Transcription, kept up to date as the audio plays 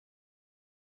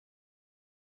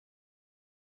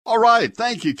All right.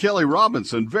 Thank you, Kelly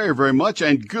Robinson, very, very much.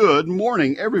 And good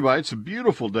morning, everybody. It's a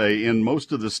beautiful day in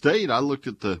most of the state. I looked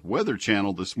at the Weather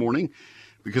Channel this morning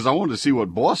because I wanted to see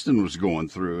what Boston was going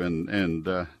through and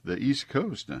the East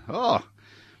Coast. Oh,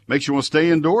 makes you want to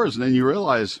stay indoors. And then you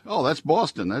realize, oh, that's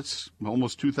Boston. That's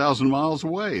almost 2,000 miles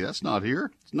away. That's not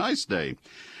here. It's a nice day.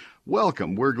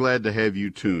 Welcome. We're glad to have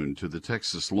you tuned to the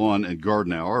Texas Lawn and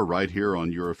Garden Hour right here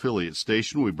on your affiliate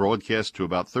station. We broadcast to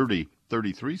about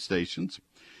 33 stations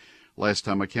last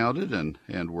time I counted,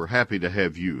 and we're happy to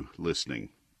have you listening.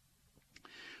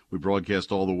 We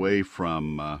broadcast all the way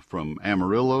from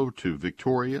Amarillo to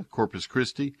Victoria, Corpus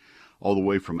Christi, all the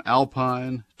way from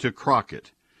Alpine to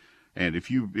Crockett. And if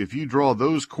you draw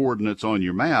those coordinates on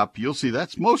your map, you'll see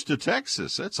that's most of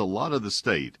Texas. That's a lot of the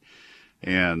state.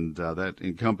 And that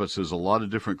encompasses a lot of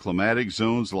different climatic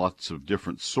zones, lots of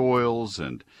different soils,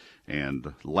 and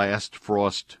last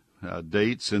frost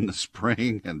dates in the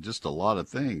spring, and just a lot of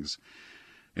things.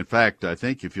 In fact, I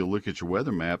think if you look at your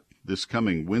weather map, this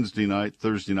coming Wednesday night,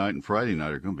 Thursday night, and Friday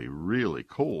night are going to be really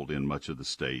cold in much of the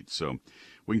state. So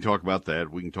we can talk about that.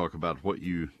 We can talk about what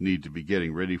you need to be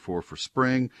getting ready for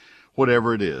spring,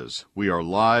 whatever it is. We are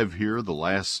live here the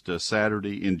last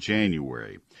Saturday in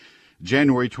January.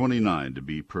 January 29, to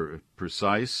be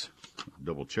precise.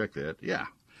 Double check that. Yeah.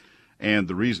 And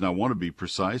the reason I want to be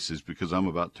precise is because I'm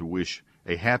about to wish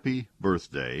a happy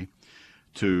birthday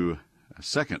to a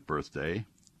second birthday.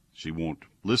 She won't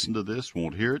listen to this,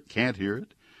 won't hear it, can't hear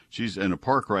it. She's in a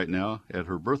park right now at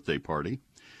her birthday party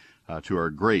to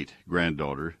our great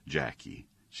granddaughter, Jackie.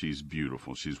 She's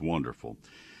beautiful. She's wonderful.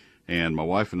 And my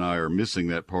wife and I are missing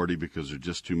that party because there are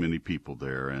just too many people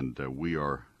there. And we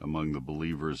are among the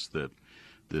believers that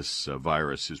this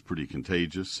virus is pretty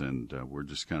contagious, and we're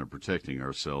just kind of protecting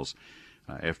ourselves.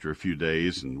 After a few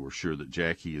days, and we're sure that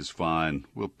Jackie is fine,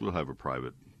 we'll have a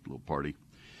private little party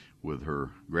with her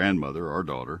grandmother, our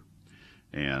daughter,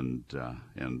 and a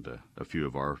few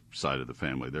of our side of the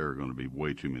family. There are going to be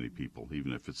way too many people,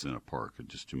 even if it's in a park,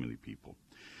 just too many people.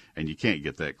 And you can't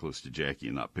get that close to Jackie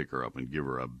and not pick her up and give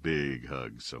her a big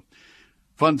hug. So,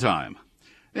 fun time.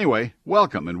 Anyway,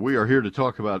 welcome, and we are here to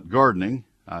talk about gardening.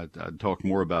 I'd talk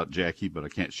more about Jackie, but I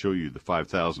can't show you the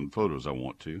 5,000 photos I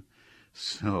want to.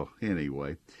 So,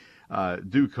 anyway,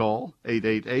 do call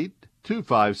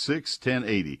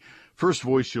 888-256-1080. First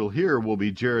voice you'll hear will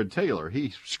be Jared Taylor.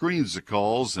 He screens the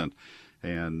calls and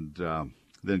then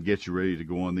gets you ready to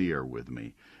go on the air with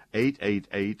me.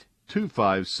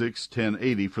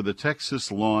 888-256-1080 for the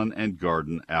Texas Lawn and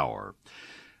Garden Hour.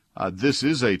 This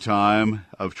is a time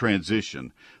of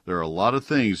transition. There are a lot of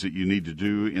things that you need to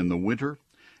do in the winter,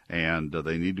 and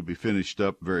they need to be finished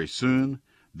up very soon.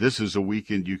 This is a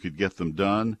weekend you could get them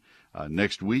done.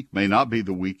 Next week may not be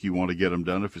the week you want to get them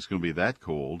done if it's going to be that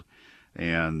cold.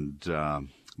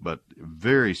 But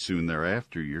very soon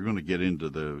thereafter, you're going to get into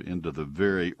the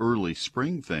very early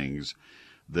spring things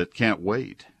that can't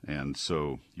wait. And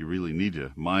so you really need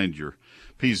to mind your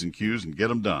P's and Q's and get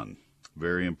them done.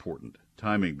 Very important.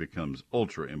 Timing becomes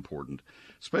ultra important,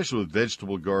 especially with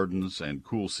vegetable gardens and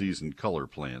cool season color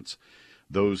plants.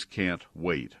 Those can't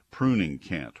wait. Pruning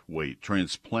can't wait.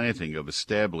 Transplanting of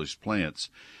established plants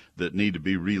that need to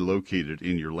be relocated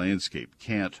in your landscape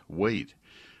can't wait,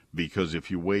 because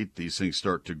if you wait, these things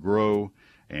start to grow,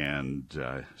 and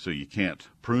so you can't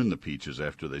prune the peaches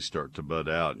after they start to bud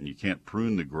out, and you can't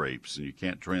prune the grapes, and you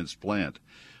can't transplant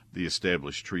the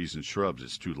established trees and shrubs.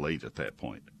 It's too late at that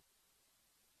point.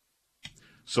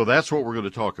 So that's what we're going to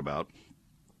talk about.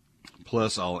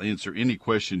 Plus, I'll answer any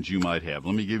questions you might have.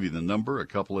 Let me give you the number a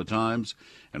couple of times,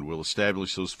 and we'll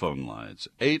establish those phone lines.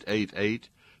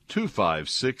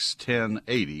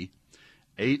 888-256-1080,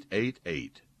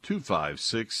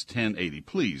 888-256-1080.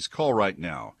 Please call right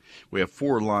now. We have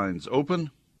 4 lines open,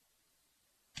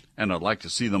 and I'd like to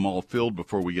see them all filled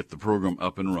before we get the program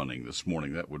up and running this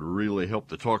morning. That would really help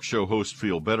the talk show host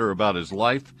feel better about his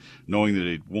life, knowing that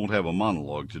he won't have a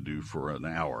monologue to do for an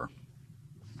hour.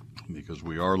 Because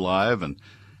we are live, and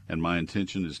my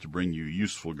intention is to bring you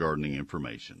useful gardening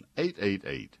information.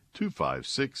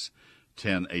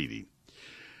 888-256-1080.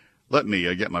 Let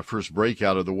me get my first break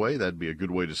out of the way. That'd be a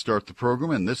good way to start the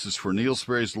program. And this is for Neil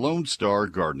Sperry's Lone Star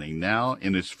Gardening, now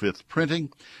in its 5th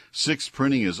printing. 6th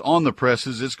printing is on the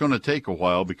presses. It's going to take a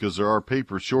while because there are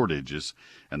paper shortages,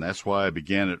 and that's why I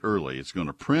began it early. It's going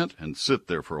to print and sit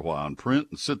there for a while, and print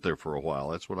and sit there for a while.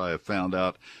 That's what I have found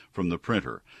out from the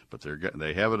printer, but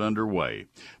they have it underway.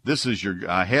 This is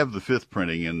I have the 5th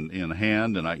printing in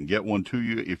hand, and I can get one to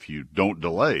you if you don't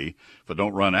delay, if I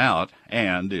don't run out,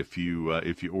 and if you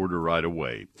order right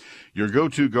away. Your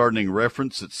go-to gardening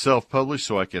reference. It's self-published,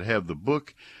 so I could have the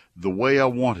book the way I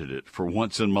wanted it for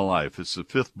once in my life. It's the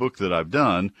fifth book that I've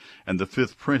done and the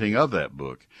fifth printing of that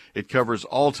book. It covers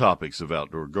all topics of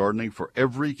outdoor gardening for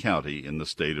every county in the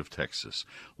state of Texas.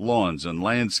 Lawns and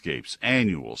landscapes,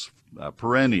 annuals,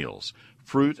 perennials,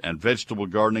 fruit and vegetable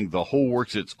gardening, the whole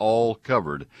works. It's all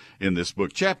covered in this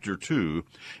book. Chapter 2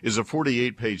 is a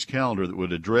 48-page calendar that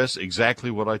would address exactly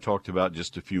what I talked about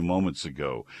just a few moments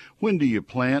ago. When do you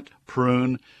plant,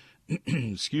 prune,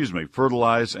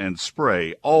 fertilize, and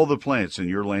spray all the plants in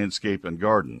your landscape and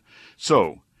garden?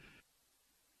 So,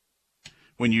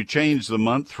 when you change the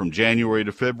month from January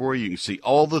to February, you can see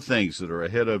all the things that are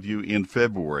ahead of you in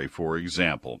February, for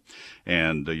example.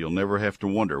 And you'll never have to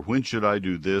wonder, when should I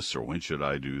do this or when should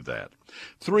I do that?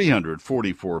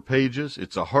 344 pages.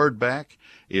 It's a hardback.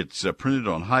 It's printed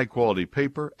on high-quality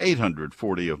paper,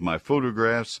 840 of my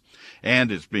photographs,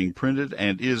 and it's being printed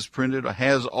and is printed,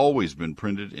 has always been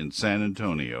printed in San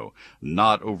Antonio,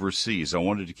 not overseas. I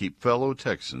wanted to keep fellow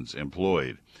Texans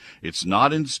employed. It's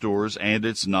not in stores, and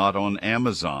it's not on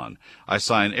Amazon. I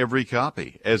sign every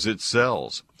copy as it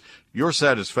sells. Your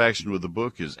satisfaction with the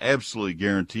book is absolutely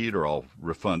guaranteed, or I'll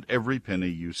refund every penny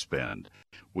you spend.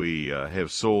 We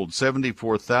have sold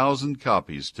 74,000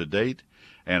 copies to date,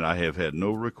 and I have had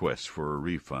no requests for a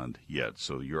refund yet.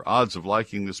 So your odds of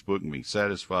liking this book and being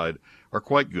satisfied are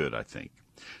quite good, I think.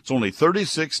 It's only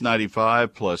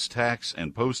 $36.95 plus tax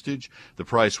and postage. The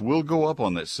price will go up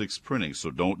on that sixth printing,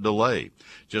 so don't delay.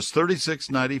 Just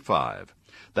 $36.95.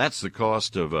 That's the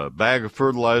cost of a bag of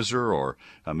fertilizer or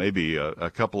maybe a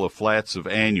couple of flats of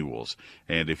annuals.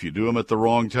 And if you do them at the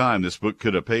wrong time, this book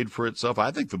could have paid for itself.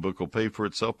 I think the book will pay for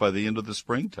itself by the end of the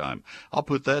springtime. I'll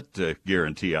put that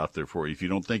guarantee out there for you. If you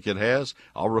don't think it has,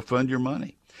 I'll refund your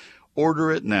money.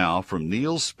 Order it now from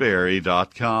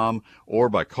neilsperry.com or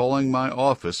by calling my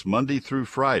office Monday through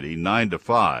Friday, 9 to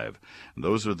 5. And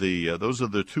those are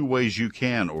the two ways you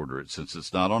can order it, since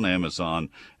it's not on Amazon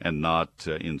and not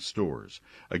in stores.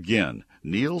 Again,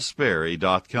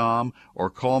 neilsperry.com or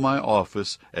call my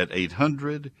office at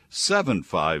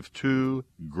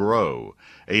 800-752-GROW.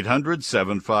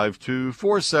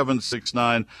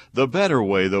 800-752-4769. The better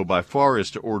way, though, by far,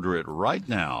 is to order it right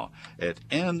now at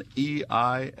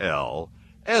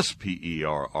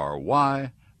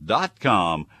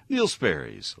neilsperry.com. Neil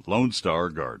Sperry's Lone Star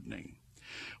Gardening.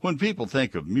 When people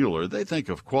think of Mueller, they think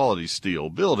of quality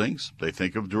steel buildings. They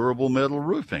think of durable metal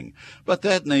roofing. But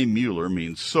that name Mueller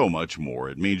means so much more.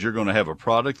 It means you're going to have a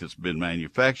product that's been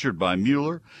manufactured by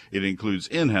Mueller. It includes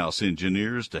in-house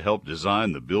engineers to help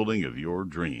design the building of your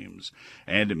dreams.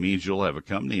 And it means you'll have a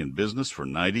company in business for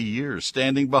 90 years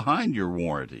standing behind your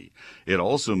warranty. It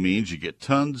also means you get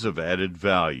tons of added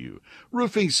value.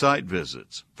 Roofing site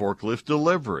visits, forklift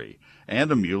delivery,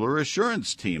 and a Mueller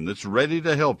assurance team that's ready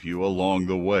to help you along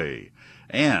the way.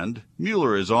 And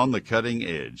Mueller is on the cutting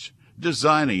edge,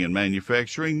 designing and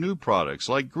manufacturing new products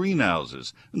like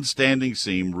greenhouses and standing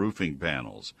seam roofing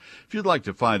panels. If you'd like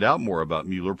to find out more about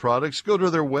Mueller products, go to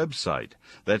their website.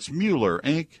 That's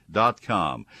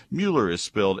MuellerInc.com. Mueller is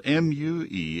spelled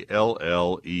M-U-E-L-L-E-R.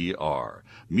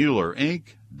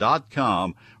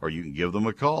 MuellerInc.com, or you can give them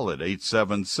a call at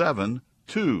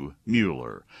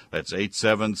 877-2-Mueller. That's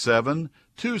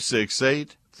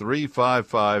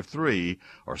 877-268-3553,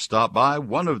 or stop by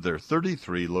one of their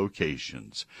 33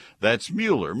 locations. That's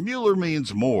Mueller. Mueller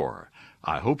means more.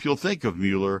 I hope you'll think of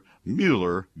Mueller.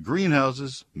 Mueller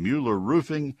Greenhouses, Mueller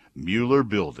Roofing, Mueller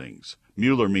Buildings.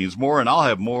 Mueller means more, and I'll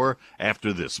have more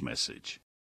after this message.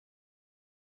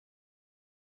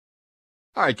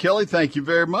 All right, Kelly, thank you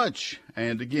very much.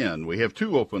 And again, we have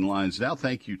two open lines now.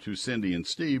 Thank you to Cindy and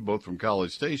Steve, both from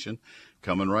College Station,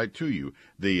 coming right to you.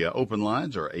 The open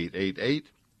lines are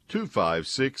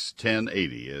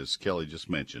 888-256-1080, as Kelly just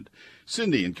mentioned.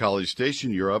 Cindy in College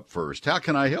Station, you're up first. How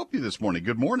can I help you this morning?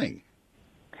 Good morning.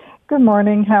 Good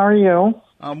morning. How are you?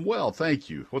 I'm well, thank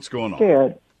you. What's going on?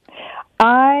 Good.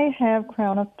 I have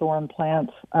crown of thorn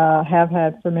plants, have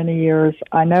had for many years.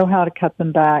 I know how to cut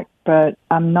them back, but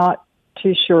I'm not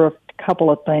too sure of a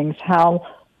couple of things. How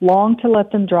long to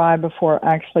let them dry before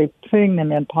actually putting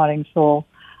them in potting soil,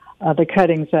 the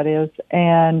cuttings, that is,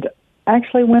 and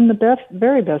actually when the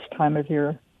very best time of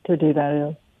year to do that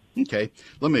is. Okay.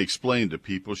 Let me explain to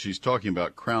people. She's talking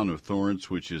about crown of thorns,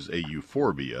 which is a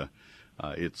euphorbia.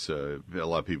 It's a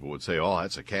lot of people would say, "Oh,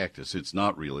 that's a cactus." It's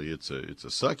not really. It's a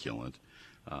succulent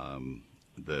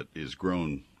that is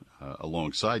grown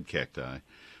alongside cacti.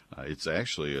 It's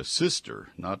actually a sister,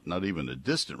 not even a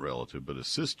distant relative, but a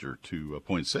sister to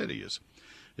poinsettias.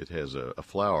 It has a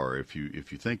flower. If you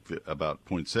think about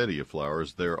poinsettia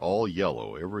flowers, they're all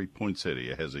yellow. Every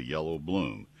poinsettia has a yellow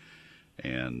bloom,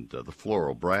 and the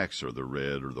floral bracts are the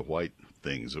red or the white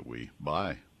things that we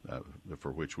buy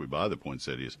for which we buy the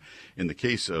poinsettias. In the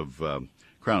case of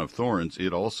crown of thorns,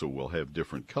 it also will have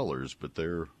different colors, but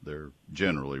they're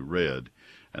generally red,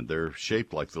 and they're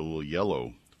shaped like the little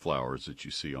yellow flowers that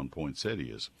you see on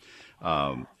poinsettias.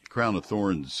 Crown of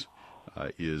thorns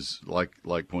is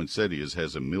like poinsettias,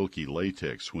 has a milky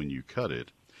latex when you cut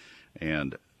it,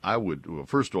 and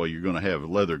first of all, you're going to have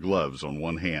leather gloves on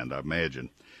one hand, I imagine.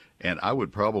 And I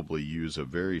would probably use a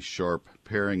very sharp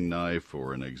paring knife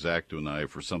or an X-Acto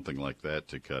knife or something like that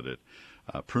to cut it.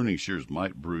 Pruning shears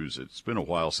might bruise it. It's been a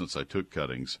while since I took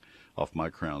cuttings off my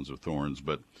crowns of thorns,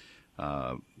 but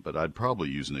I'd probably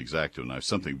use an X-Acto knife,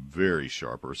 something very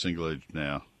sharp, or a single-edged.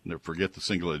 Now, forget the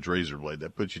single-edged razor blade.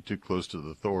 That puts you too close to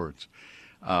the thorns.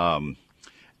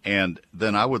 And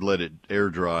then I would let it air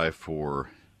dry for,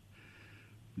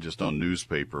 just on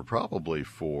newspaper, probably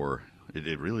for,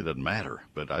 it really doesn't matter,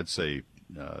 but I'd say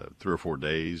 3 or 4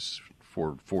 days,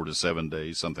 4 to 7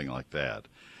 days, something like that.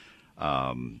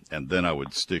 And then I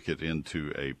would stick it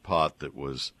into a pot that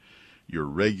was your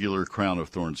regular crown of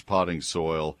thorns potting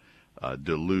soil,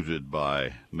 diluted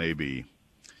by maybe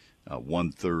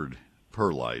 1/3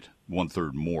 perlite,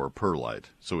 1/3 more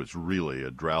perlite. So it's really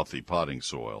a drouthy potting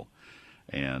soil,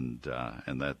 and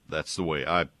that's the way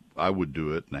I would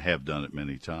do it, and I have done it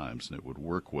many times, and it would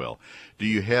work well. Do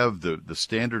you have the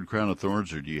standard crown of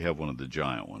thorns, or do you have one of the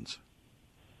giant ones?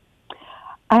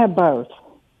 I have both.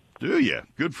 Do you?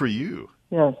 Good for you.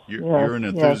 Yes. You're an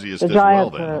enthusiast yes. as well,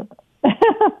 then.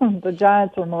 The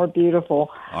giants are more beautiful.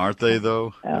 Aren't they,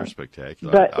 though? They're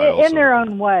spectacular. But in their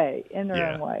own way.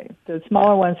 The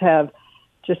smaller ones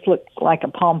just look like a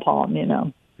pom-pom,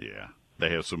 Yeah. They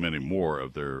have so many more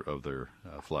of their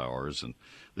flowers, and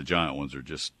the giant ones are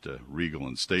just regal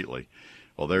and stately.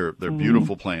 Well, they're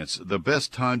beautiful plants. The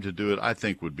best time to do it, I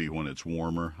think, would be when it's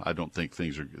warmer. I don't think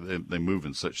they move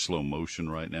in such slow motion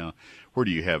right now. Where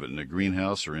do you have it, in a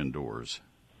greenhouse or indoors?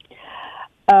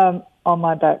 On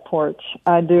my back porch.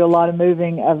 I do a lot of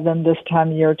moving of them this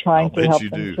time of year, trying to help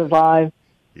them survive.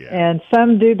 Yeah. And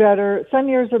some do better. Some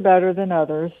years are better than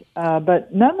others,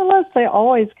 but nonetheless, they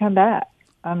always come back.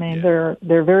 I mean, they're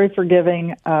very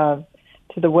forgiving to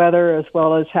the weather as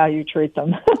well as how you treat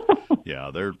them.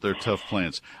 Yeah, they're tough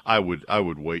plants. I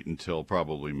would wait until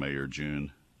probably May or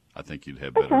June. I think you'd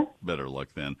have better luck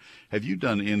then. Have you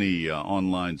done any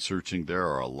online searching? There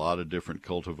are a lot of different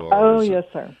cultivars. Oh, yes,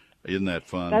 sir. Isn't that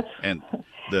fun? And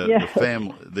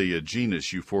the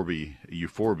genus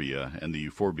Euphorbia and the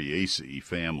Euphorbiaceae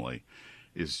family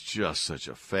is just such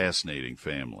a fascinating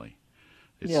family.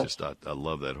 It's just I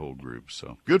love that whole group.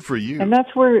 So good for you. And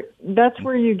that's where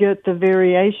you get the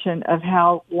variation of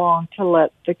how long to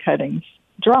let the cuttings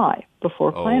dry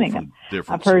before planting them.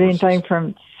 I've heard anything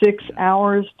from 6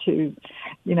 hours to,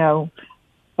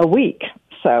 a week.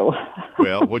 So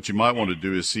well, what you might want to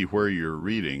do is see where you're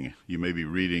reading. You may be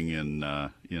reading in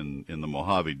the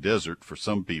Mojave Desert for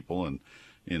some people, and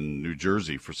in New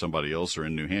Jersey for somebody else, or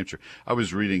in New Hampshire. I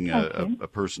was reading a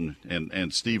person,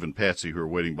 and Steve and Patsy, who are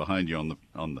waiting behind you on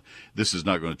the. This is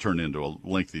not going to turn into a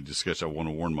lengthy discussion. I want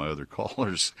to warn my other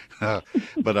callers,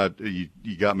 but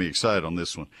you got me excited on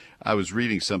this one. I was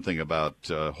reading something about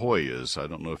Hoyas. I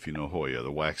don't know if you know Hoya,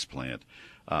 the wax plant.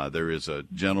 There is a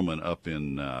gentleman up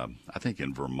in, I think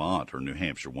in Vermont or New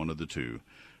Hampshire, one of the two,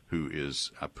 who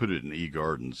is, I put it in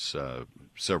eGardens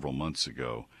several months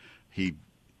ago. He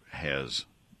has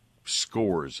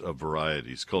scores of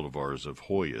varieties, cultivars of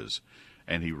Hoyas,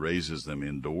 and he raises them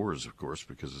indoors, of course,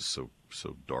 because it's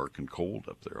so dark and cold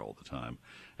up there all the time.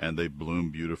 And they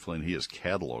bloom beautifully, and he has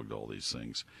cataloged all these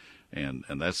things. And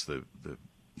that's the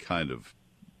kind of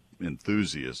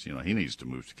enthusiast, he needs to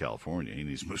move to California. He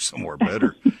needs to move somewhere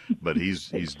better, but he's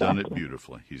done it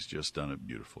beautifully. He's just done it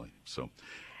beautifully. So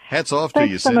hats off to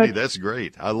you, Cindy. So that's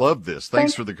great. I love this.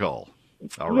 Thanks for the call.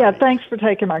 All right. Yeah, thanks for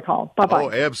taking my call. Bye-bye. Oh,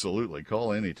 absolutely.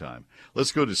 Call anytime.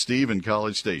 Let's go to Steve in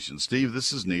College Station. Steve,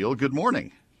 this is Neil. Good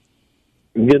morning.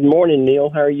 Good morning,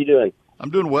 Neil. How are you doing? I'm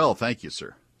doing well. Thank you,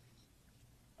 sir.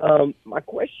 My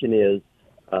question is,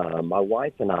 my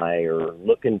wife and I are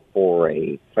looking for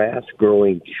a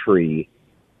fast-growing tree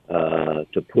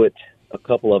to put a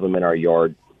couple of them in our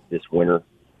yard this winter,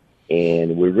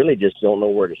 and we really just don't know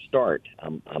where to start.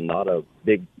 I'm not a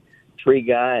big tree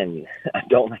guy, and I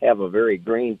don't have a very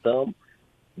green thumb,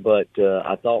 but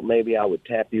I thought maybe I would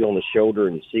tap you on the shoulder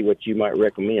and see what you might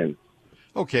recommend.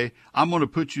 Okay, I'm going to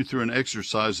put you through an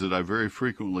exercise that I very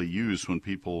frequently use when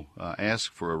people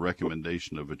ask for a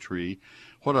recommendation of a tree.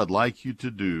 What I'd like you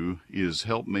to do is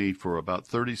help me for about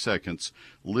 30 seconds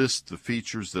list the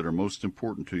features that are most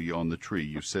important to you on the tree.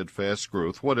 You said fast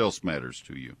growth. What else matters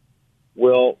to you?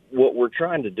 Well, what we're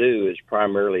trying to do is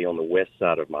primarily on the west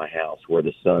side of my house where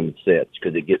the sun sets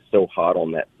because it gets so hot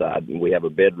on that side, and we have a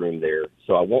bedroom there.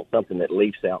 So I want something that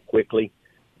leaves out quickly,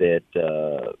 that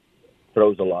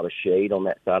throws a lot of shade on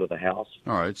that side of the house.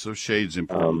 All right, so shade's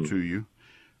important to you.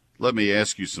 Let me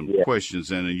ask you some questions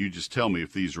then, and you just tell me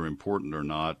if these are important or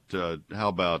not. How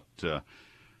about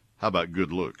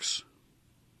good looks?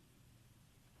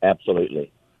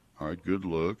 Absolutely. All right, good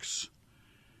looks.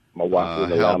 My wife would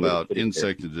how allow me to about put it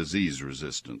insect and disease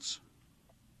resistance?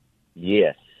 there.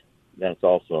 Yes, that's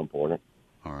also important.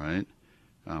 All right,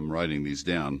 I'm writing these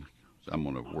down. I'm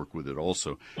going to work with it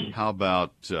also. How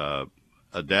about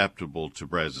adaptable to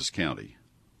Brazos County?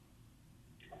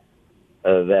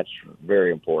 That's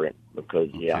very important because,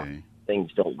 Okay.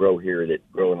 things don't grow here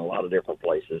that grow in a lot of different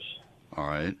places. All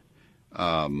right.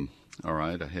 All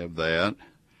right, I have that.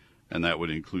 And that would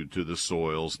include to the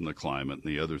soils and the climate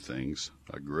and the other things.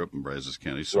 I grew up in Brazos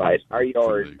County. So Right. Our I'm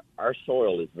yard, familiar. our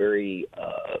soil is very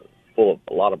full of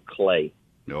a lot of clay.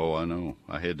 Oh, I know.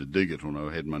 I had to dig it when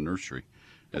I had my nursery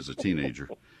as a teenager.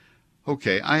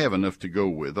 Okay, I have enough to go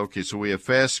with. Okay, so we have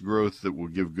fast growth that will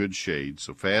give good shade.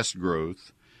 So fast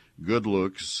growth, good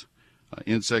looks,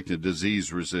 insect and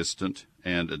disease resistant,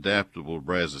 and adaptable to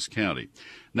Brazos County.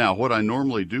 Now, what I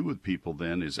normally do with people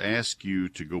then is ask you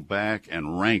to go back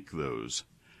and rank those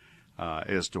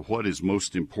as to what is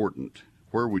most important.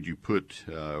 Where would you put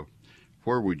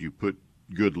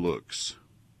good looks?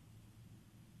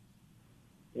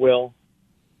 Well,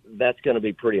 that's going to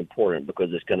be pretty important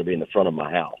because it's going to be in the front of my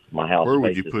house. My house Where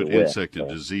would you faces put the west, insect and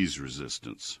so disease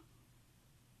resistance?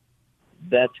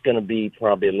 that's going to be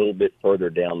probably a little bit further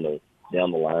down the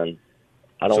line.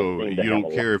 I don't So seem you to have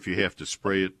don't a care lot. if you have to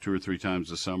spray it 2 or 3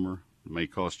 times a summer? It may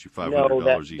cost you No,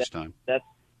 $500 each time. That's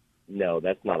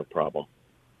not a problem.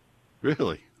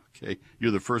 Really? Okay.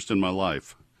 You're the first in my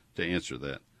life to answer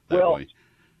that Well, way.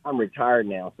 I'm retired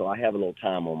now, so I have a little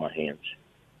time on my hands.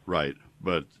 Right.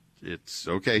 But it's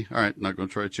okay. All right. Not going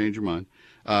to try to change your mind.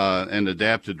 And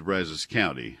adapted to Brazos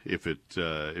County. If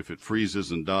it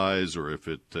freezes and dies, or if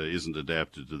it isn't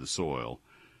adapted to the soil,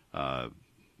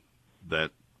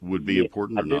 that would be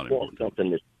important or not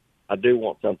important? I do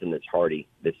want something that's hardy,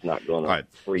 that's not going All to right.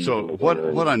 freeze. So in the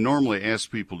winter. what I normally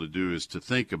ask people to do is to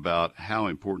think about how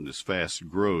important is fast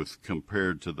growth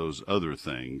compared to those other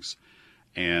things.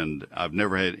 And I've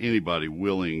never had anybody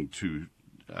willing to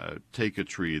take a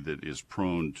tree that is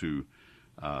prone to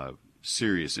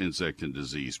serious insect and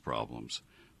disease problems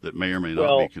that may or may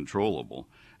not be controllable.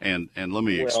 And let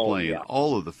me explain. yeah.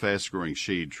 All of the fast-growing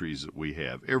shade trees that we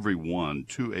have, every one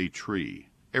to a tree,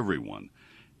 every one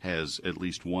has at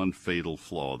least one fatal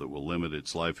flaw that will limit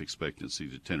its life expectancy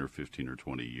to 10 or 15 or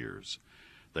 20 years.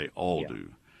 They all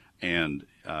do. And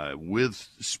with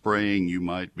spraying, you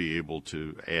might be able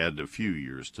to add a few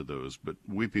years to those. But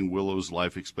weeping willow's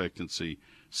life expectancy,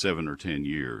 7 or 10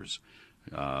 years.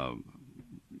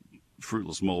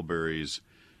 Fruitless mulberries,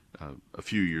 a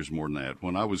few years more than that.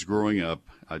 When I was growing up,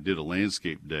 I did a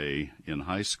landscape day in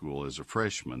high school as a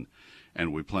freshman,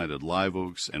 and we planted live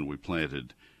oaks and we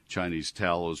planted Chinese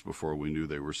tallows before we knew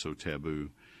they were so taboo,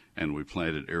 and we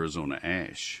planted Arizona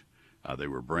ash. They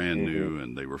were brand new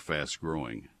and they were fast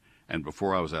growing. And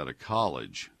before I was out of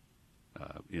college,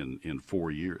 in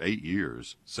 8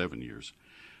 years, 7 years,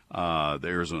 the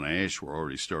Arizona ash were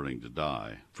already starting to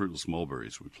die. Fruitless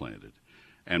mulberries we planted.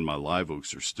 And my live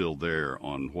oaks are still there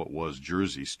on what was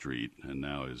Jersey Street and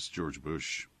now is George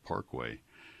Bush Parkway.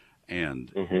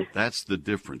 And that's the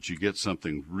difference. You get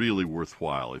something really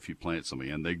worthwhile if you plant something,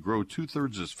 and they grow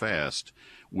 2/3 as fast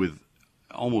with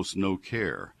almost no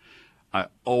care. I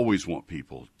always want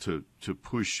people to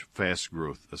push fast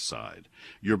growth aside.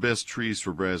 Your best trees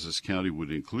for Brazos County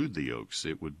would include the oaks.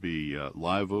 It would be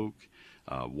live oak,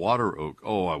 water oak.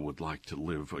 Oh, I would like to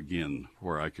live again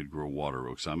where I could grow water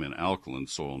oaks. I'm in alkaline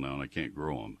soil now and I can't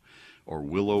grow them. Or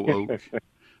willow oak.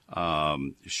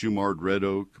 Shumard red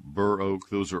oak, bur oak,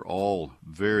 those are all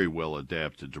very well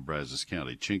adapted to Brazos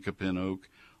County. Chinkapin oak,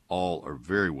 all are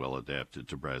very well adapted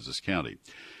to Brazos County.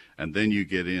 And then you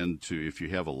get into, if you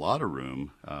have a lot of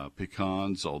room,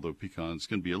 pecans, although pecans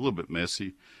can be a little bit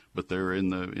messy, but they're in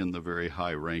the very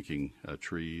high ranking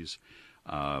trees.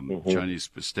 Chinese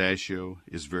pistachio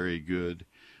is very good.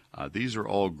 These are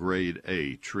all grade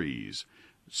A trees.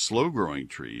 Slow growing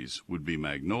trees would be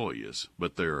magnolias,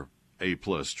 but they're A+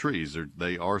 trees.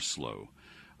 They are slow.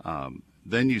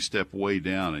 Then you step way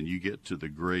down and you get to the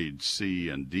grade C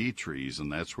and D trees,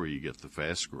 and that's where you get the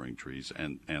fast-growing trees.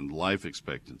 And life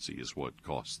expectancy is what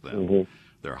costs them.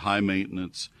 They're high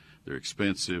maintenance. They're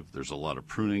expensive. There's a lot of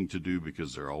pruning to do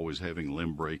because they're always having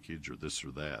limb breakage or this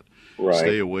or that. Right.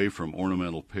 Stay away from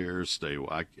ornamental pears.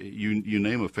 You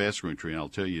name a fast-growing tree, and I'll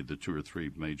tell you the 2 or 3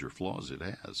 major flaws it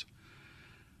has.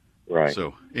 Right.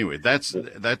 So anyway, that's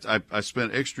I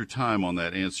spent extra time on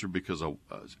that answer because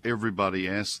everybody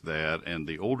asks that, and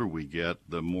the older we get,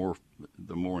 the more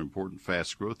important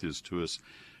fast growth is to us,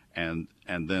 and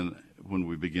then when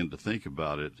we begin to think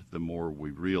about it, the more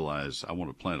we realize I want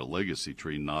to plant a legacy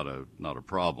tree, not a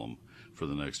problem for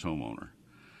the next homeowner.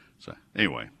 So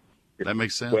anyway, that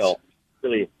makes sense. Well,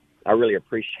 I really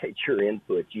appreciate your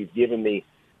input. You've given me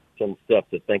some stuff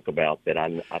to think about that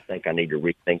I think I need to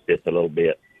rethink this a little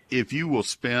bit. If you'll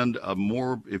spend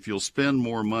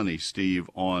more money, Steve,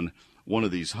 on one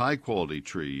of these high quality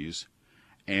trees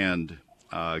and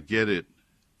get it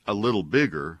a little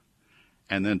bigger,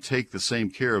 and then take the same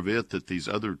care of it that these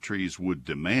other trees would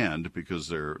demand because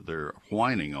they're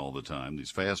whining all the time,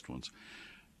 these fast ones,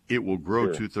 it will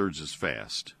grow Sure. 2/3 as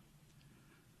fast.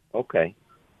 Okay.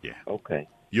 Yeah. Okay.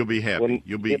 You'll be happy. Well,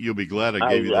 You'll be glad I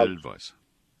gave you that advice.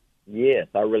 Yes,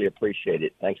 I really appreciate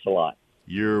it. Thanks a lot.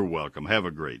 You're welcome. Have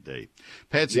a great day.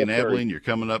 Patsy Yes, and sir. Abilene, you're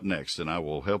coming up next, and I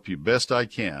will help you best I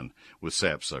can with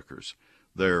sapsuckers.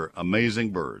 They're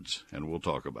amazing birds, and we'll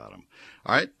talk about them.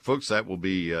 All right, folks, that will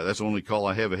be that's the only call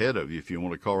I have ahead of you. If you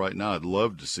want to call right now, I'd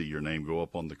love to see your name go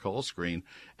up on the call screen,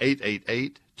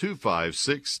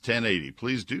 888-256-1080.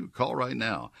 Please do call right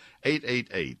now,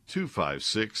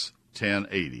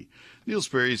 888-256-1080. Neil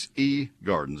Sperry's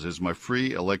eGardens is my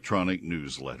free electronic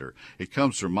newsletter. It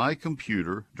comes from my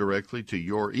computer directly to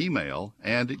your email,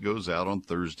 and it goes out on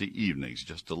Thursday evenings,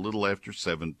 just a little after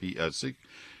 7 p.m.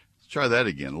 Try that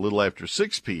again, a little after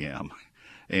 6 p.m.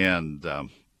 And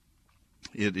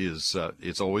it's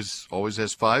always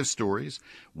has 5 stories.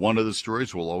 One of the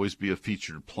stories will always be a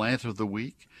featured plant of the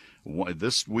week.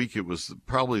 This week it was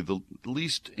probably the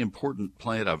least important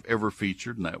plant I've ever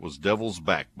featured, and that was Devil's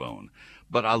Backbone.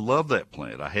 But I love that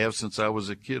plant. I have since I was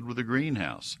a kid with a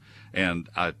greenhouse. And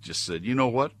I just said, you know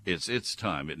what? It's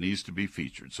time. It needs to be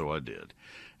featured. So I did.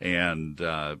 And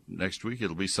next week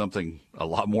it'll be something a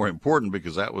lot more important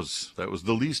because that was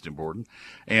the least important.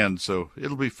 And so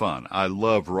it'll be fun. I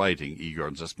love writing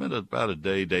eGardens. I spend about a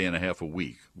day and a half a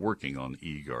week working on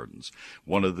eGardens.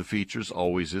 One of the features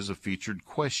always is a featured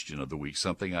question of the week,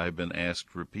 something I have been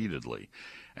asked repeatedly.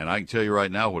 And I can tell you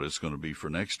right now what it's going to be for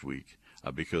next week.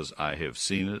 Because I have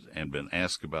seen it and been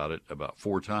asked about it about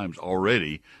 4 times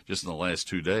already just in the last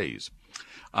 2 days.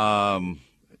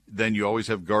 Then you always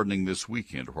have Gardening This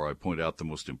Weekend, where I point out the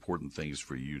most important things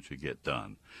for you to get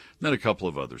done. Then a couple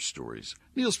of other stories.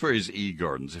 Neil Sperry's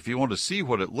eGardens. If you want to see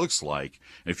what it looks like,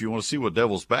 and if you want to see what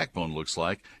Devil's Backbone looks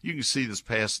like, you can see this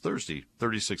past Thursday,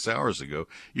 36 hours ago.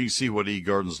 You can see what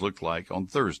eGardens looked like on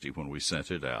Thursday when we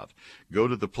sent it out. Go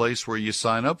to the place where you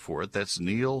sign up for it. That's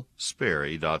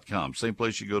neilsperry.com. Same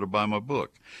place you go to buy my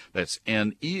book. That's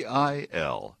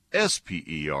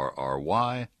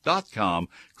NEILSPERRY.com.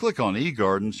 Click on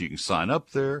eGardens. You can sign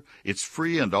up there. It's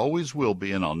free and always will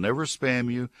be, and I'll never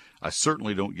spam you. I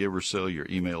certainly don't give or sell your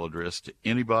email address to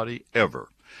anybody ever.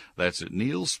 That's at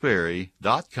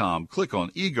neilsperry.com. Click on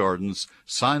eGardens,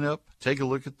 sign up, take a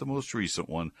look at the most recent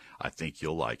one. I think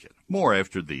you'll like it. More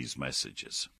after these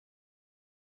messages.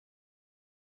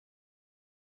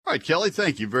 All right, Kelly,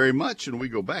 thank you very much. And we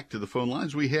go back to the phone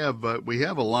lines. We have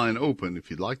a line open.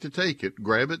 If you'd like to take it,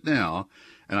 grab it now,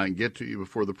 and I can get to you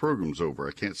before the program's over.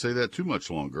 I can't say that too much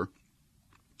longer.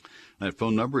 That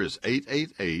phone number is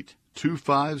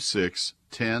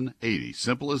 888-256-1080.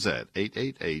 Simple as that,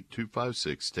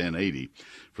 888-256-1080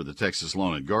 for the Texas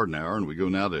Lawn and Garden Hour. And we go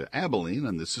now to Abilene,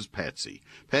 and this is Patsy.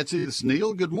 Patsy, this is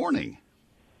Neil. Good morning.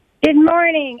 Good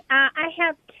morning. I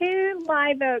have 2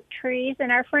 live oak trees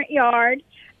in our front yard,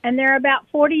 and they're about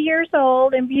 40 years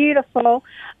old and beautiful,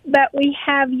 but we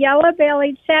have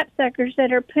yellow-bellied sapsuckers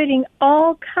that are putting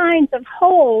all kinds of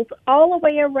holes all the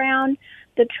way around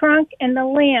the trunk and the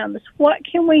limbs. What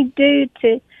can we do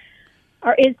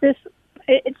or is this,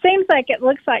 it seems like it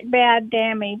looks like bad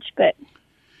damage, but...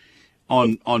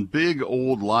 On big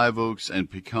old live oaks and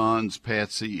pecans,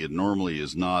 Patsy, it normally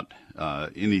is not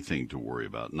anything to worry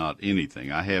about, not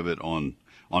anything. I have it on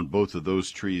both of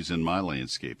those trees in my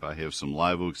landscape. I have some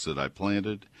live oaks that I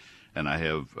planted, and I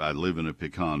live in a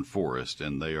pecan forest,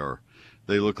 and they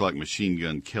look like Machine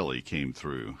Gun Kelly came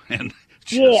through and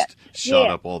just shot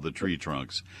up all the tree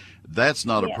trunks. That's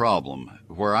not a problem.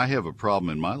 Where I have a problem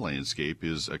in my landscape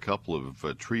is a couple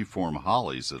of tree-form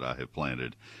hollies that I have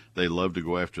planted. They love to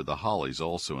go after the hollies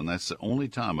also, and that's the only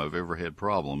time I've ever had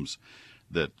problems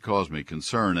that cause me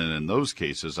concern. And in those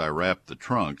cases, I wrap the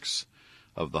trunks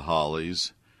of the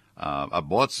hollies I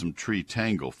bought some tree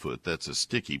tanglefoot. That's a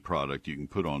sticky product you can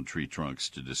put on tree trunks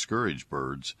to discourage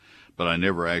birds, but I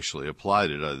never actually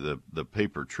applied it. The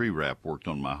paper tree wrap worked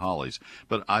on my hollies,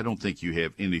 but I don't think you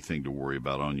have anything to worry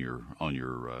about on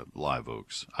your live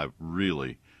oaks. I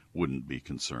really wouldn't be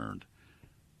concerned.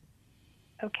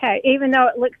 Okay, even though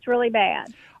it looks really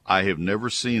bad. I have never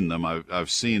seen them. I've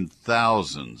seen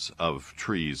thousands of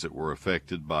trees that were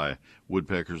affected by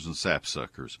woodpeckers and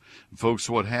sapsuckers. Folks,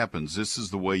 what happens, this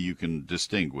is the way you can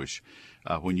distinguish.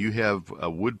 When you have a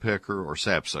woodpecker or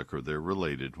sapsucker, they're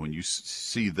related. When you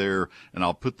see their, and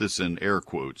I'll put this in air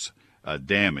quotes,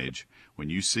 damage, when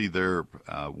you see their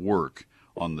work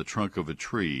on the trunk of a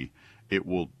tree, it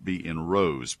will be in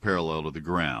rows parallel to the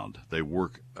ground. They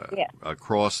work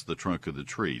across the trunk of the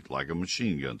tree like a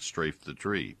machine gun, strafe the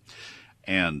tree.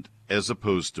 And as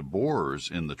opposed to borers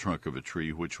in the trunk of a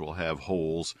tree, which will have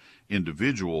holes,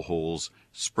 individual holes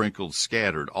sprinkled,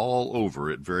 scattered all over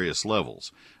at various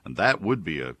levels. And that would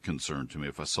be a concern to me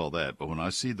if I saw that. But when I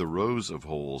see the rows of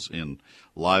holes in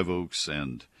live oaks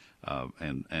and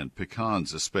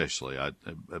pecans especially,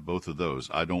 both of those,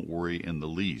 I don't worry in the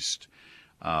least.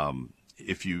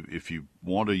 If you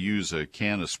want to use a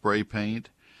can of spray paint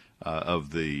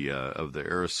of the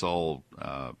aerosol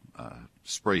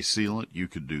spray sealant, you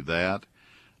could do that.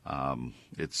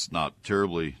 It's not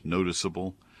terribly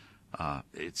noticeable.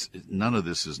 None of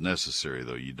this is necessary,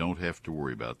 though. You don't have to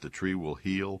worry about it. The tree will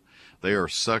heal. They are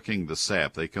sucking the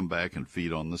sap. They come back and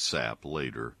feed on the sap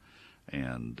later,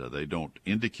 and they don't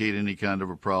indicate any kind of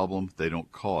a problem. They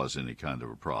don't cause any kind of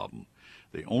a problem.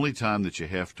 The only time that you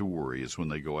have to worry is when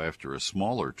they go after a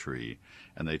smaller tree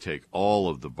and they take all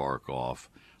of the bark off,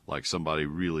 like somebody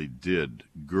really did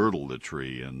girdle the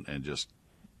tree and just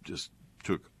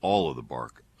took all of the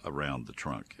bark around the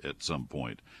trunk at some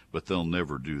point. But they'll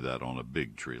never do that on a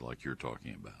big tree like you're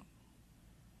talking about.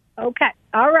 Okay.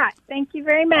 All right. Thank you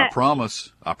very much. I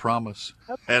promise.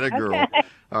 Okay. Had a girl. Okay.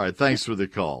 All right. Thanks for the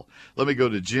call. Let me go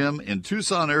to Jim in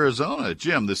Tucson, Arizona.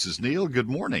 Jim, this is Neil. Good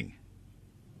morning.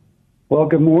 Well,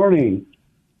 good morning.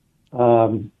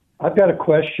 I've got a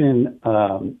question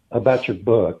about your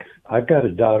book. I've got a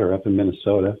daughter up in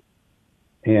Minnesota,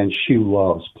 and she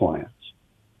loves plants.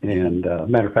 And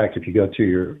matter of fact, if you go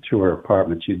to her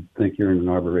apartment, you'd think you're in an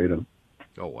arboretum.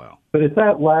 Oh, wow. But at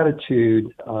that latitude,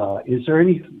 is there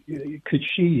could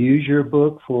she use your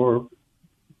book for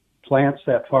plants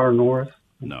that far north?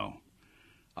 No.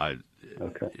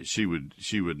 Okay. She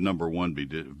would number one be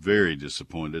very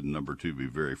disappointed, and number two be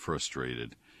very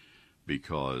frustrated,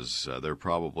 because they're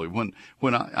probably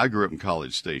when I grew up in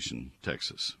College Station,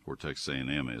 Texas, where Texas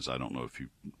A&M is. I don't know if you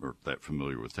are that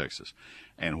familiar with Texas,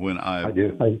 and I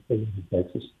do. I live in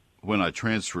Texas. When I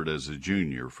transferred as a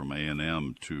junior from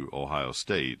A&M to Ohio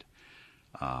State,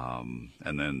 and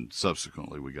then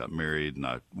subsequently we got married, and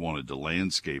I wanted to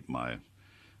landscape my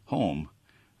home.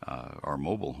 Our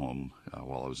mobile home,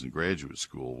 while I was in graduate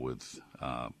school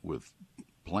with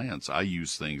plants, I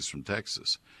used things from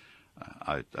Texas.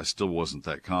 I still wasn't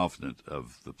that confident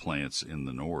of the plants in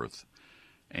the north,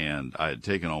 and I had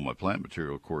taken all my plant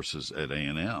material courses at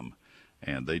A&M,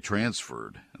 and they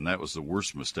transferred, and that was the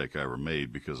worst mistake I ever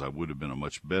made, because I would have been a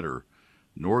much better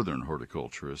northern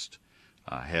horticulturist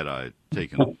had I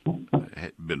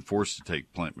been forced to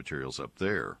take plant materials up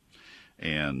there,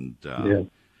 and. Yeah.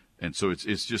 And so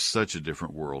it's just such a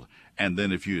different world. And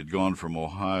then if you had gone from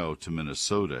Ohio to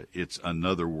Minnesota, it's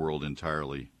another world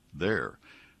entirely there.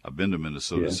 I've been to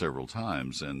Minnesota several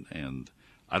times, and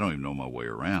I don't even know my way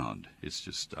around. It's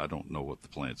just I don't know what the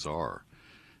plants are.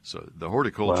 So the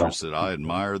horticulturists that I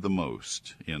admire the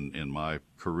most in my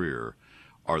career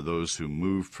are those who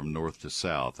moved from north to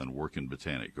south and work in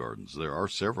botanic gardens. There are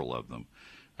several of them,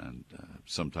 and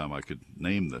sometime I could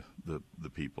name the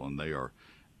people, and they are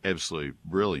absolutely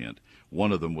brilliant.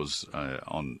 One of them was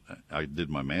I did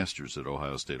my master's at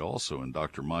Ohio State also, and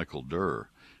Dr. Michael Dirr,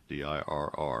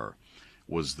 D-I-R-R,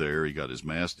 was there. He got his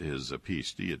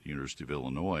PhD at the University of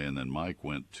Illinois, and then Mike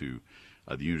went to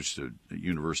the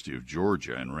University of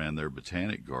Georgia and ran their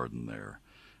botanic garden there,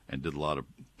 and did a lot of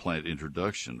plant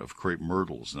introduction of crepe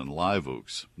myrtles and live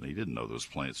oaks. And he didn't know those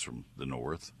plants from the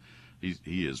north.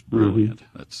 He is brilliant.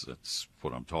 Mm-hmm. That's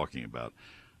what I'm talking about.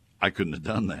 I couldn't have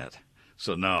done that.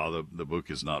 So no, the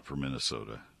book is not for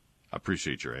Minnesota. I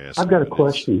appreciate your asking. I've got a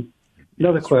question.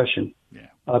 Another question.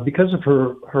 Yeah. Because of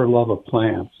her love of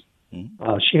plants,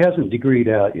 she hasn't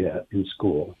degreed out yet in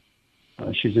school.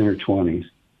 She's in her 20s.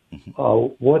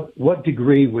 Mm-hmm. What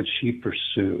degree would she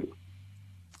pursue?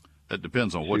 That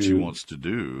depends on what she wants to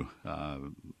do.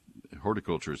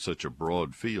 Horticulture is such a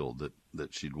broad field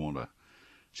that she'd want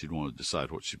to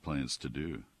decide what she plans to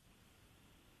do.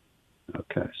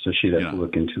 Okay, so she'd have to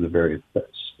look into the various.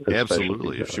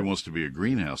 Absolutely. If she wants to be a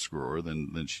greenhouse grower,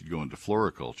 then she'd go into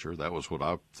floriculture. That was what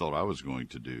I thought I was going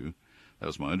to do. That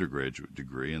was my undergraduate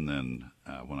degree. And then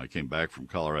when I came back from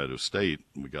Colorado State,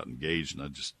 we got engaged, and I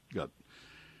just got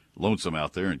lonesome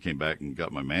out there and came back and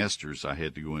got my master's. I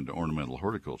had to go into ornamental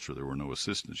horticulture. There were no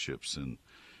assistantships in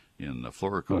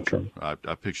floriculture. Okay.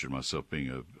 I pictured myself being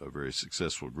a very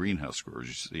successful greenhouse grower.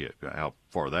 You see how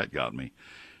far that got me.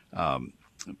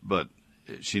 But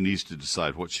she needs to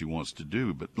decide what she wants to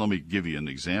do. But let me give you an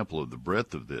example of the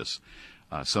breadth of this.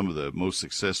 Some of the most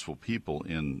successful people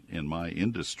in my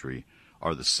industry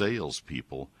are the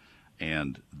salespeople,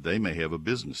 and they may have a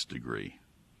business degree,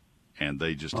 and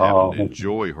they just happen to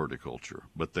enjoy horticulture,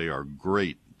 but they are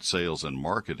great sales and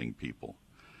marketing people.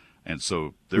 And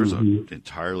so there's an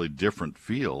entirely different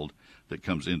field that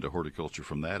comes into horticulture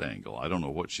from that angle. I don't know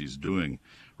what she's doing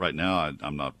right now.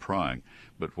 I'm not prying,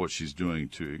 but what she's doing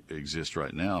to exist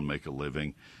right now and make a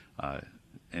living.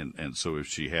 And so if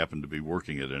she happened to be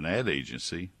working at an ad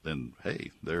agency, then,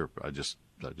 hey, I just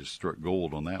struck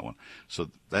gold on that one.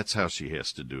 So that's how she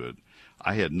has to do it.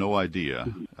 I had no idea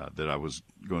that I was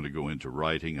going to go into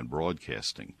writing and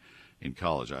broadcasting in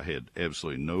college. I had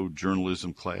absolutely no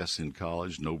journalism class in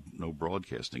college, no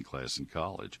broadcasting class in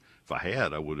college. If I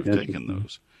had, I would have taken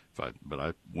those. But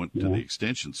I went to the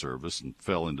Extension Service and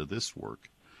fell into this work.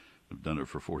 I've done it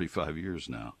for 45 years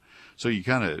now. So you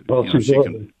kind of,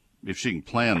 if she can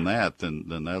plan that, then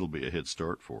that'll be a head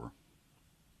start for her.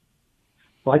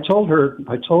 Well, I told her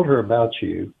about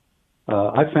you.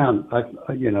 I found out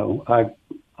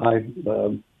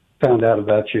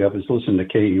about you. I was listening to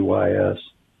KUYS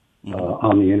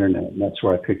on the internet, and that's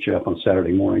where I picked you up on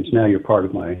Saturday mornings. Now you're part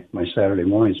of my Saturday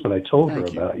mornings, but I told her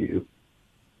about you,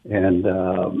 and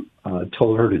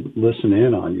told her to listen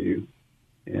in on you,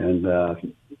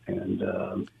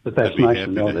 but that's nice to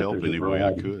know that there's a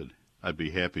variety. I'd be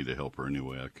happy to help her any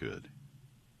way I could.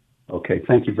 Okay,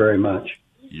 thank you very much.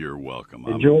 You're welcome.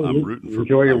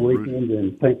 Enjoy your weekend,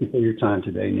 and thank you for your time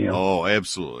today, Neil. Oh,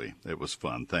 absolutely. It was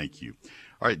fun. Thank you.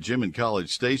 All right, Jim in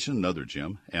College Station, another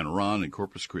Jim, and Ron in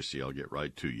Corpus Christi. I'll get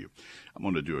right to you. I'm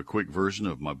going to do a quick version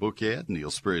of my book ad, Neil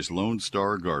Sperry's Lone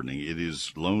Star Gardening. It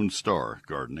is Lone Star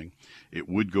Gardening. It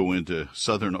would go into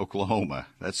southern Oklahoma.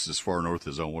 That's as far north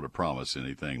as I want to promise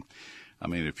anything. I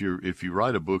mean, if you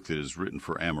write a book that is written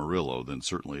for Amarillo, then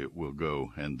certainly it will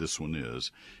go, and this one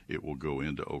is, it will go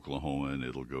into Oklahoma, and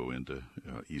it'll go into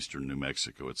eastern New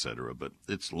Mexico, etc. But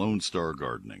it's Lone Star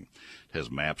Gardening. It has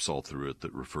maps all through it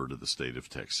that refer to the state of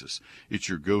Texas. It's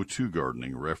your go-to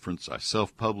gardening reference. I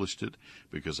self-published it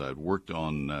because I'd worked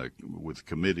on with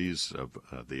committees of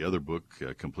the other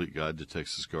book, Complete Guide to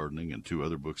Texas Gardening, and 2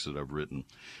 other books that I've written,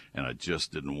 and I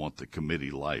just didn't want the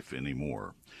committee life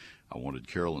anymore. I wanted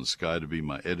Carolyn Skye to be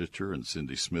my editor and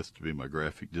Cindy Smith to be my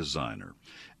graphic designer.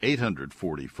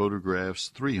 840 photographs,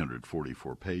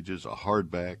 344 pages, a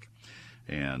hardback,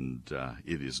 and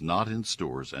it is not in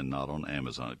stores and not on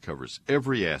Amazon. It covers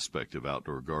every aspect of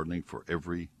outdoor gardening for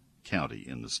every county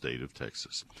in the state of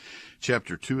Texas.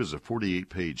 Chapter 2 is a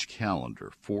 48-page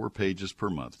calendar, 4 pages per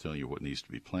month, telling you what needs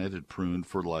to be planted, pruned,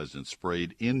 fertilized, and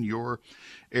sprayed in your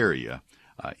area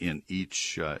in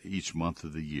each month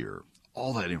of the year.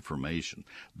 All that information.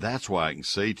 That's why I can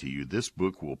say to you, this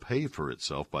book will pay for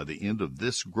itself by the end of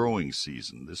this growing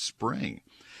season, this spring,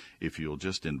 if you'll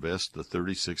just invest the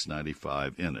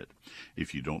 $36.95 in it.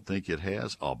 If you don't think it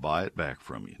has, I'll buy it back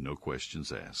from you. No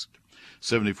questions asked.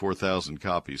 74,000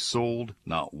 copies sold,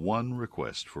 not one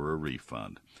request for a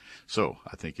refund. So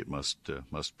I think it must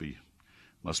be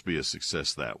a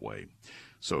success that way.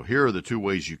 So here are the 2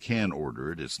 ways you can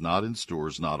order it. It's not in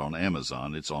stores, not on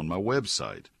Amazon. It's on my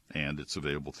website, and it's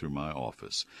available through my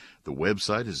office. The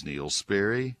website is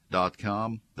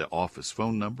neilsperry.com. The office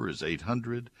phone number is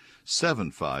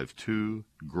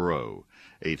 800-752-GROW,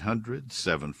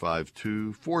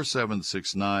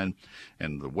 800-752-4769,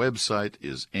 and the website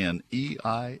is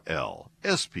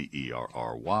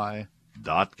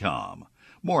neilsperry.com.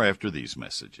 More after these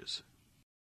messages.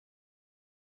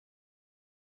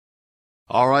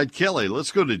 All right, Kelly,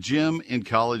 let's go to Jim in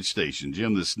College Station.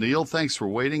 Jim, this is Neil. Thanks for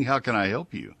waiting. How can I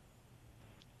help you?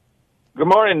 Good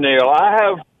morning, Neil. I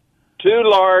have 2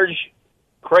 large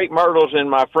crepe myrtles in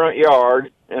my front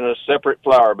yard in a separate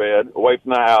flower bed away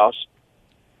from the house.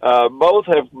 Both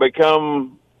have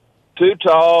become too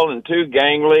tall and too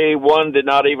gangly. One did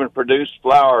not even produce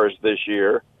flowers this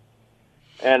year.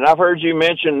 And I've heard you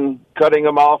mention cutting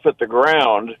them off at the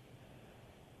ground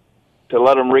to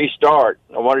let them restart.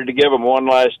 I wanted to give them one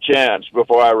last chance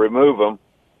before I remove them.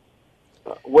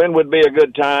 When would be a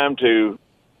good time to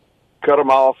cut them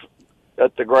off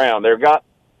at the ground? They've got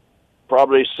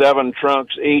probably 7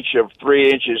 trunks each of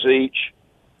 3 inches each.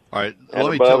 All right, And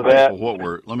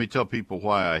let me tell people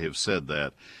why I have said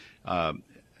that.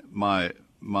 My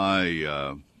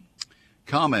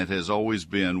comment has always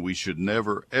been we should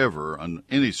never, ever, under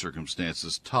any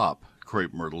circumstances, top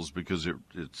crepe myrtles because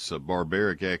it's a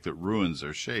barbaric act that ruins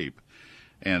their shape.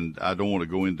 And I don't want to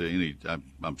go into any,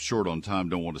 I'm short on time,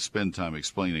 don't want to spend time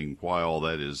explaining why all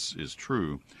that is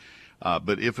true.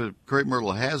 But if a crepe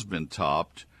myrtle has been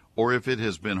topped, or if it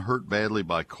has been hurt badly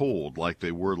by cold, like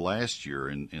they were last year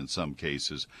in some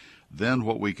cases, then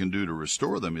what we can do to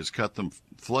restore them is cut them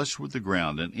flush with the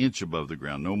ground, an inch above the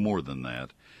ground, no more than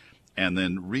that, and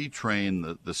then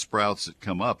retrain the sprouts that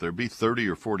come up. There'll be 30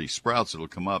 or 40 sprouts that'll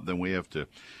come up. Then we have to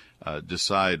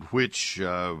decide which.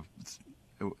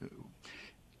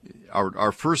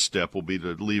 Our first step will be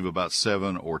to leave about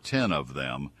 7 or 10 of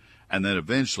them, and then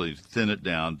eventually thin it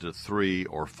down to 3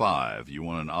 or 5. You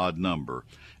want an odd number,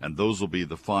 and those will be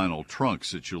the final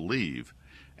trunks that you'll leave.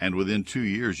 And within 2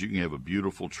 years, you can have a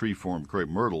beautiful tree-formed crepe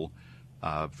myrtle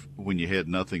when you had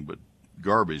nothing but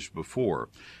garbage before.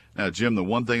 Now, Jim, the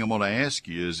one thing I'm going to ask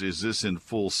you is this in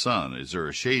full sun? Is there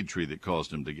a shade tree that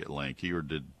caused him to get lanky, or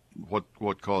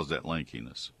what caused that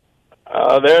lankiness?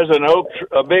 There's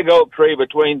a big oak tree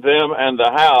between them and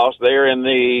the house. They're in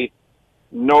the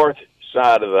north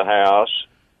side of the house.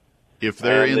 If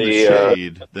they're in the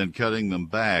shade, then cutting them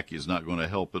back is not going to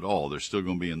help at all. They're still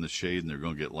going to be in the shade, and they're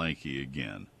going to get lanky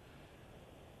again.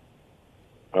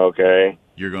 Okay.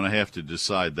 You're going to have to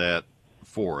decide that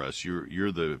for us.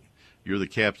 You're the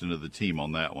captain of the team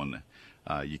on that one.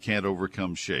 You can't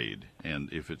overcome shade,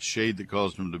 and if it's shade that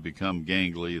caused them to become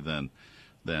gangly, then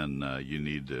you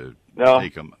need to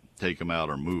take them out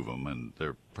or move them, and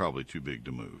they're probably too big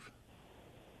to move.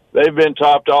 They've been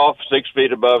topped off 6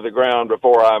 feet above the ground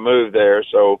before I moved there,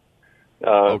 so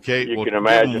okay. You well, can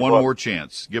imagine. Give them one more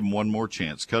chance. Give them one more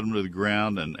chance. Cut them to the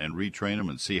ground and retrain them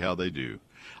and see how they do.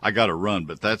 I got to run,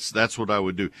 but that's what I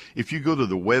would do. If you go to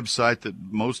the website that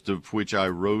most of which I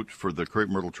wrote for the Crepe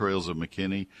Myrtle Trails of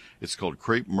McKinney, it's called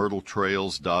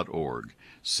crepemyrtletrails.org.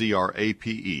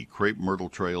 CRAPE,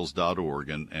 crepemyrtletrails.org,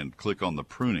 and click on the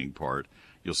pruning part.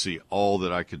 You'll see all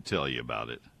that I could tell you about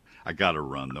it. I got to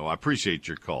run, though. I appreciate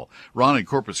your call. Ron in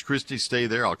Corpus Christi, stay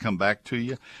there. I'll come back to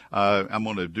you. I'm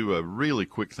going to do a really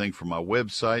quick thing for my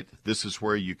website. This is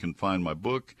where you can find my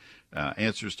book,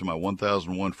 answers to my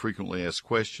 1001 frequently asked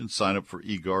questions, sign up for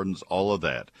eGardens, all of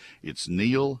that. It's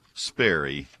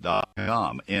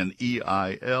neilsperry.com,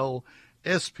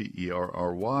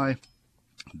 NeilSperry.com.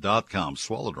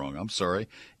 Swallowed wrong, I'm sorry.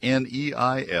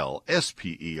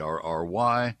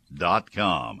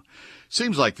 NeilSperry.com.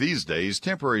 Seems like these days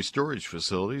temporary storage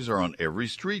facilities are on every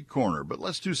street corner, but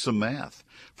let's do some math.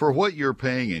 For what you're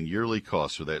paying in yearly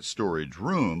costs for that storage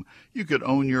room, you could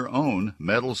own your own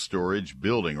metal storage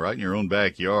building right in your own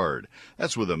backyard.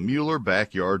 That's with a Mueller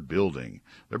Backyard Building.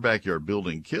 Their backyard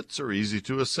building kits are easy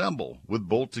to assemble with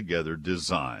bolt-together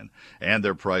design, and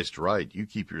they're priced right. You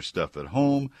keep your stuff at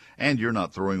home, and you're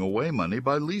not throwing away money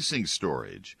by leasing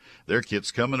storage. Their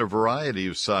kits come in a variety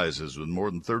of sizes with more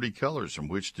than 30 colors from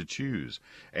which to choose,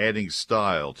 adding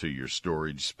style to your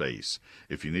storage space.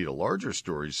 If you need a larger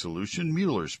storage solution,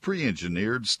 Mueller's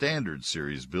pre-engineered standard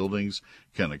series buildings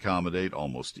can accommodate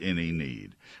almost any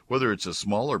need. Whether it's a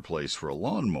smaller place for a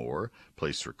lawnmower,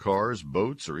 place for cars,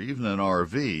 boats, or even an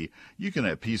RV, you can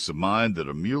have peace of mind that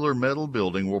a Mueller metal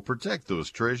building will protect those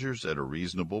treasures at a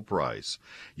reasonable price.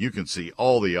 You can see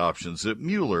all the options at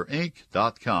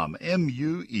MuellerInc.com,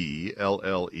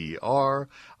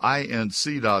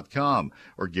 MuellerInc.com,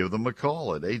 or give them a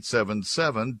call at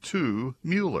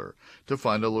 877-2-MUELLER to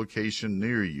find a location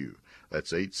near you.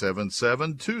 That's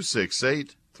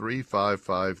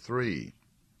 877-268-3553.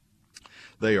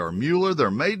 They are Mueller, they're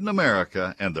made in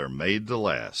America, and they're made to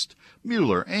last.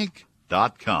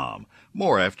 MuellerInc.com.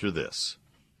 More after this.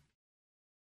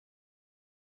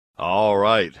 All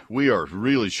right, we are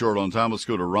really short on time. Let's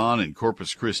go to Ron in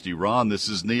Corpus Christi. Ron, this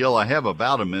is Neil. I have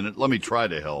about a minute. Let me try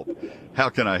to help. How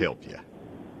can I help you?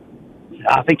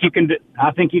 I think you can do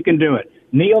it.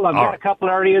 Neil, I've got a couple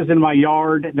areas in my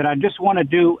yard that I just want to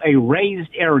do a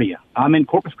raised area. I'm in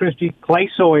Corpus Christi,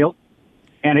 clay soil,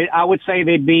 and I would say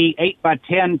they'd be 8 by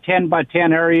 10, 10 by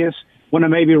 10 areas. Want to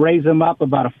maybe raise them up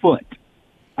about a foot.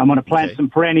 I'm going to plant some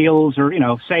perennials or,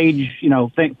 sage,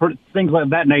 things like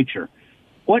that nature.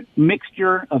 What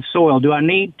mixture of soil do I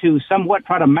need to somewhat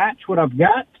try to match what I've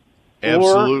got?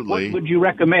 Absolutely. Or what would you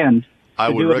recommend? I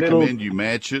would recommend you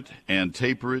match it and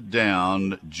taper it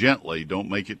down gently. Don't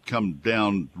make it come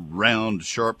down round,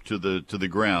 sharp to the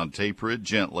ground. Taper it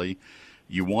gently.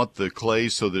 You want the clay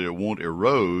so that it won't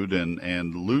erode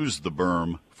and lose the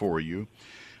berm for you.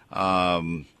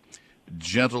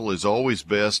 Gentle is always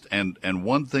best, and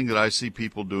one thing that I see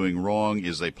people doing wrong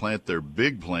is they plant their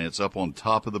big plants up on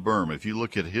top of the berm. If you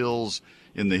look at hills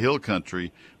in the hill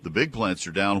country, the big plants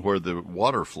are down where the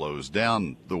water flows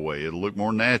down the way. It'll look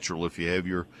more natural if you have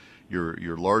your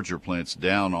larger plants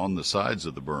down on the sides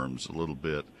of the berms a little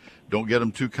bit. Don't get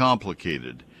them too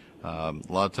complicated. A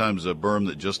lot of times a berm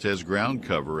that just has ground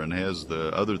cover and has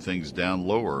the other things down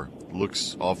lower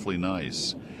looks awfully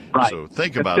nice. Right. So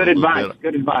think That's about good it a little advice. bit.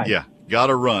 Good advice. Yeah, got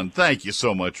to run. Thank you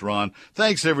so much, Ron.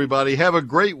 Thanks, everybody. Have a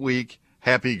great week.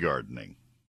 Happy gardening.